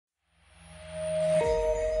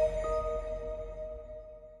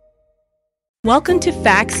Welcome to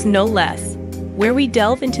Facts No Less, where we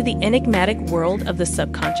delve into the enigmatic world of the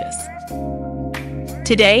subconscious.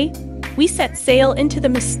 Today, we set sail into the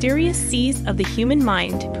mysterious seas of the human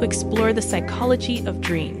mind to explore the psychology of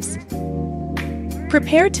dreams.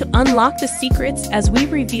 Prepare to unlock the secrets as we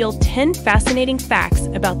reveal 10 fascinating facts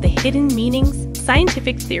about the hidden meanings,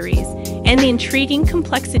 scientific theories, and the intriguing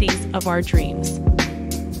complexities of our dreams.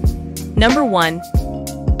 Number 1.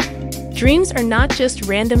 Dreams are not just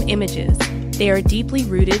random images. They are deeply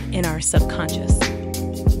rooted in our subconscious.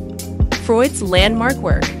 Freud's landmark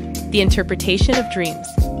work, The Interpretation of Dreams,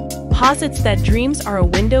 posits that dreams are a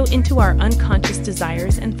window into our unconscious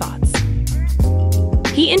desires and thoughts.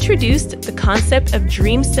 He introduced the concept of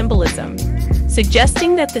dream symbolism,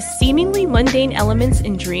 suggesting that the seemingly mundane elements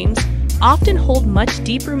in dreams often hold much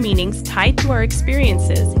deeper meanings tied to our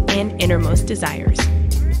experiences and innermost desires.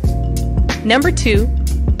 Number 2.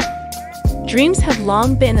 Dreams have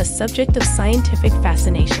long been a subject of scientific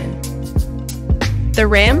fascination. The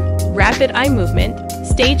REM, rapid eye movement,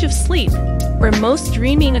 stage of sleep, where most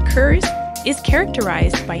dreaming occurs, is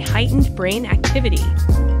characterized by heightened brain activity,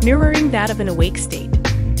 mirroring that of an awake state.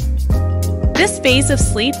 This phase of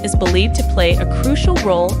sleep is believed to play a crucial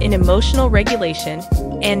role in emotional regulation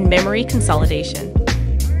and memory consolidation.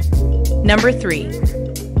 Number 3.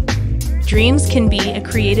 Dreams can be a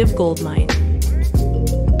creative goldmine.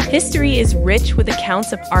 History is rich with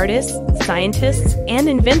accounts of artists, scientists, and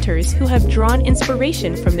inventors who have drawn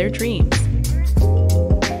inspiration from their dreams.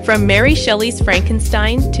 From Mary Shelley's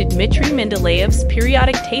Frankenstein to Dmitri Mendeleev's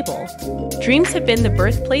periodic table, dreams have been the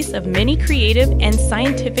birthplace of many creative and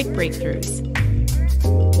scientific breakthroughs.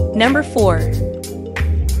 Number 4.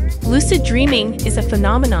 Lucid dreaming is a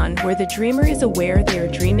phenomenon where the dreamer is aware they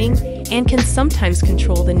are dreaming and can sometimes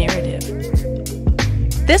control the narrative.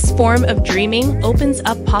 This form of dreaming opens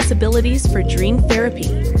up possibilities for dream therapy,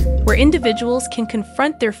 where individuals can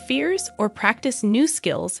confront their fears or practice new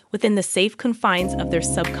skills within the safe confines of their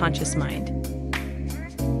subconscious mind.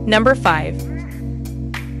 Number 5.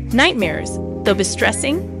 Nightmares, though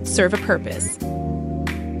distressing, serve a purpose.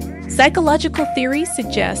 Psychological theories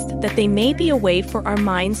suggest that they may be a way for our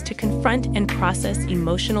minds to confront and process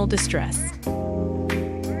emotional distress.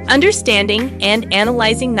 Understanding and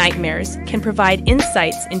analyzing nightmares can provide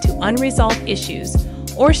insights into unresolved issues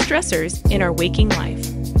or stressors in our waking life.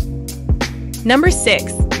 Number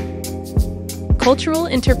 6. Cultural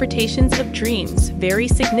interpretations of dreams vary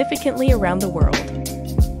significantly around the world.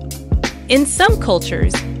 In some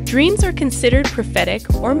cultures, dreams are considered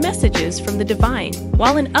prophetic or messages from the divine,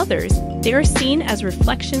 while in others, they are seen as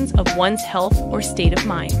reflections of one's health or state of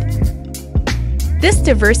mind. This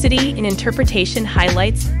diversity in interpretation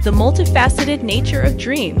highlights the multifaceted nature of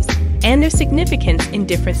dreams and their significance in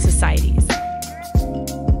different societies.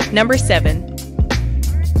 Number 7.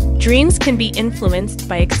 Dreams can be influenced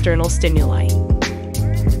by external stimuli.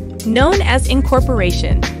 Known as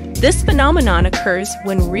incorporation, this phenomenon occurs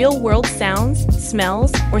when real-world sounds,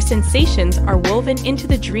 smells, or sensations are woven into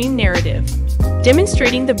the dream narrative,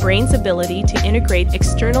 demonstrating the brain's ability to integrate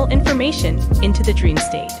external information into the dream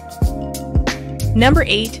state. Number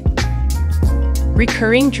 8.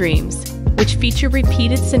 Recurring dreams, which feature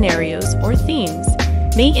repeated scenarios or themes,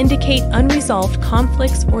 may indicate unresolved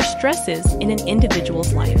conflicts or stresses in an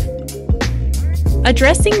individual's life.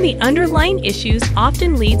 Addressing the underlying issues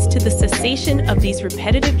often leads to the cessation of these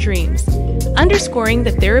repetitive dreams, underscoring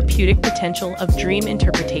the therapeutic potential of dream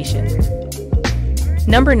interpretation.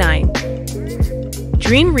 Number 9.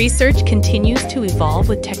 Dream research continues to evolve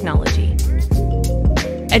with technology.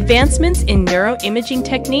 Advancements in neuroimaging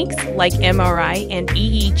techniques like MRI and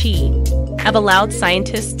EEG have allowed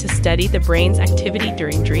scientists to study the brain's activity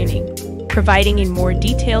during dreaming, providing a more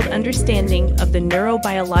detailed understanding of the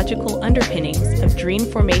neurobiological underpinnings of dream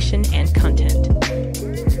formation and content.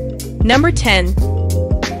 Number 10.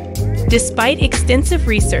 Despite extensive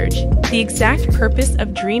research, the exact purpose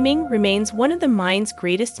of dreaming remains one of the mind's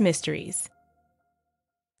greatest mysteries.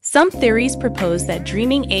 Some theories propose that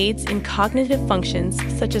dreaming aids in cognitive functions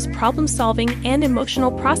such as problem-solving and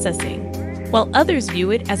emotional processing, while others view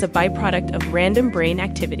it as a byproduct of random brain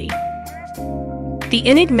activity. The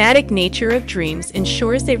enigmatic nature of dreams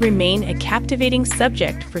ensures they remain a captivating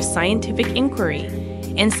subject for scientific inquiry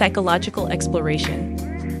and psychological exploration.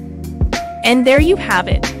 And there you have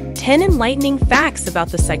it, 10 enlightening facts about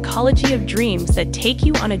the psychology of dreams that take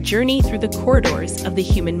you on a journey through the corridors of the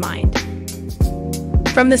human mind.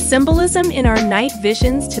 From the symbolism in our night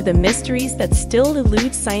visions to the mysteries that still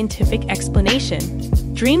elude scientific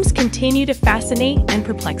explanation, dreams continue to fascinate and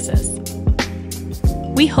perplex us.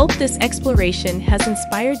 We hope this exploration has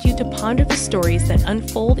inspired you to ponder the stories that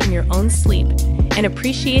unfold in your own sleep and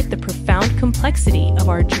appreciate the profound complexity of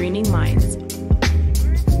our dreaming minds.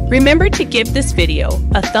 Remember to give this video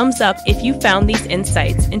a thumbs up if you found these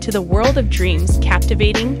insights into the world of dreams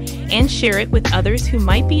captivating, and share it with others who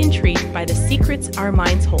might be intrigued by the secrets our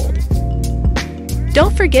minds hold.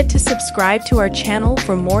 Don't forget to subscribe to our channel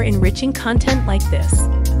for more enriching content like this.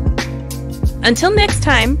 Until next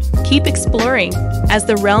time, keep exploring, as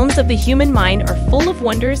the realms of the human mind are full of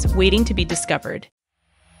wonders waiting to be discovered.